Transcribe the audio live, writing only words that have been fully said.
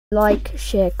like,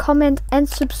 share, comment and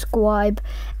subscribe,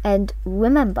 and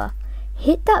remember,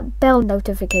 hit that bell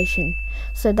notification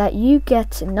so that you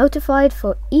get notified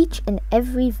for each and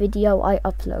every video I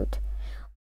upload.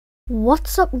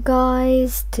 What's up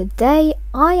guys, today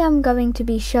I am going to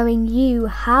be showing you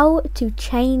how to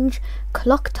change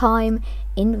clock time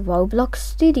in Roblox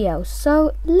Studio,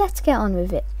 so let's get on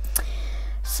with it.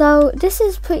 So this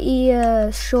is pretty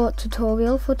short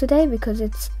tutorial for today because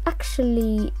it's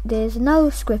actually, there's no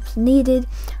script needed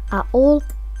at all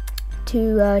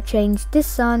to change this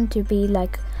sun to be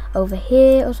like over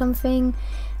here or something,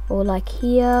 or like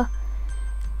here.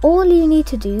 All you need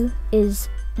to do is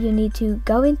you need to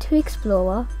go into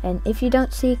Explorer, and if you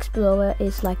don't see Explorer,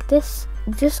 it's like this.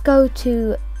 Just go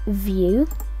to View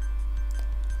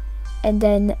and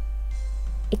then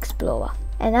Explorer.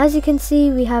 And as you can see,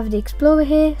 we have the Explorer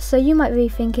here, so you might be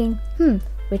thinking,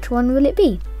 which one will it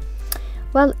be?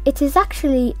 Well, it is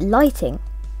actually lighting.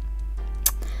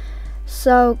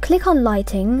 So click on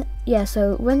lighting. Yeah,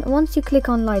 so once you click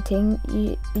on lighting,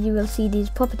 you will see these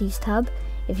properties tab.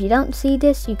 If you don't see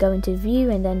this, you go into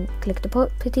view and then click the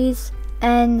properties.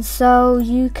 And so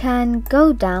you can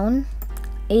go down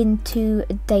into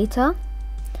data,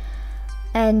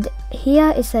 and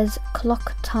here it says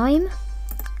clock time.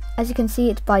 As you can see,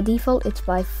 it's by default, it's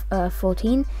by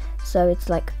 14, so it's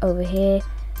like over here,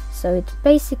 so it's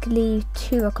basically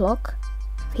 2 o'clock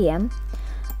PM.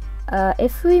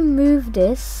 If we move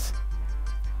this,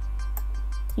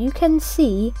 you can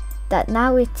see that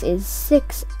now it is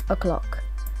 6 o'clock.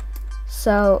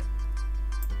 So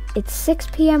it's 6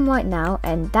 PM right now,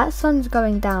 and that sun's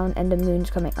going down and the moon's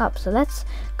coming up. So let's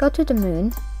go to the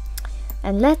moon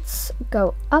and let's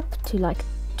go up to like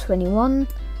 21.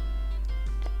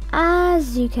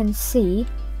 As you can see,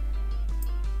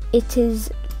 it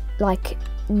is like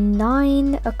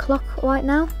 9 o'clock right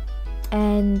now,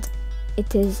 and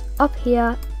it is up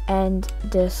here, and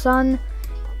the sun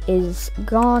is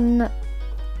gone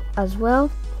as well.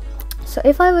 So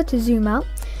if I were to zoom out,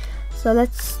 so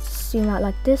let's zoom out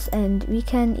like this, and we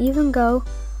can even go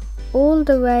all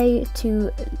the way to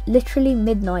literally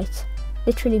midnight,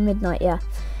 yeah.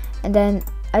 And then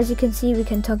as you can see, we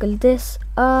can toggle this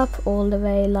up all the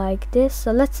way like this.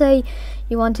 So let's say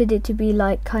you wanted it to be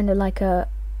like kind of like a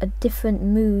different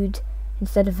mood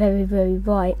instead of very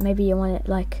bright. Maybe you want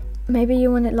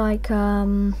it like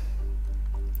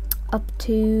up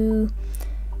to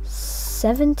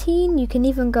 17. You can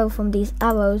even go from these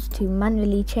arrows to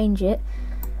manually change it.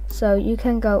 So you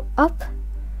can go up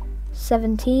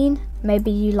 17.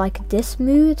 Maybe you like this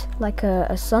mood, like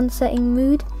a sun setting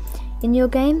mood in your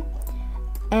game.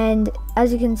 And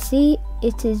as you can see,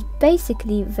 it is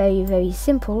basically very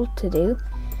simple to do.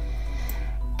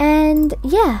 And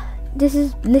yeah, this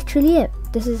is literally it.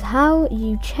 This is how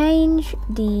you change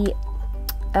the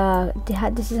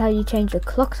this is how you change the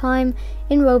clock time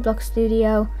in Roblox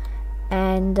Studio.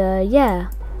 And yeah,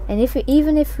 and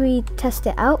even if we test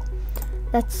it out,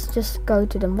 let's just go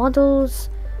to the models,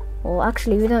 or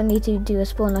actually we don't need to do a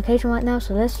spawn location right now,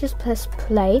 so let's just press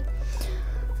play.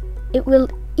 It will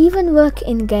even work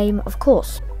in game, of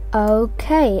course.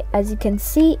 Okay, as you can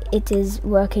see, it is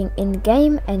working in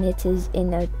game, and it is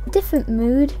in a different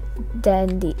mood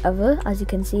than the other. As you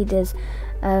can see, there's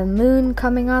a moon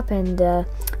coming up and the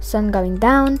sun going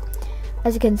down.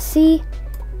 As you can see,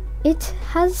 it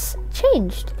has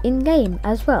changed in game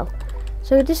as well.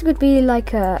 So this could be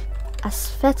like a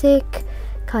aesthetic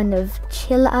kind of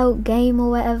chill out game or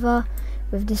whatever,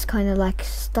 with this kind of like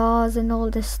stars and all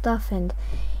this stuff, and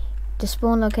the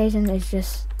spawn location is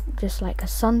just like a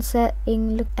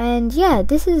sunsetting look. And yeah,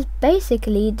 this is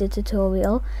basically the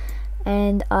tutorial,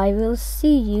 and I will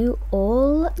see you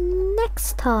all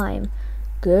next time.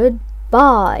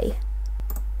 Goodbye.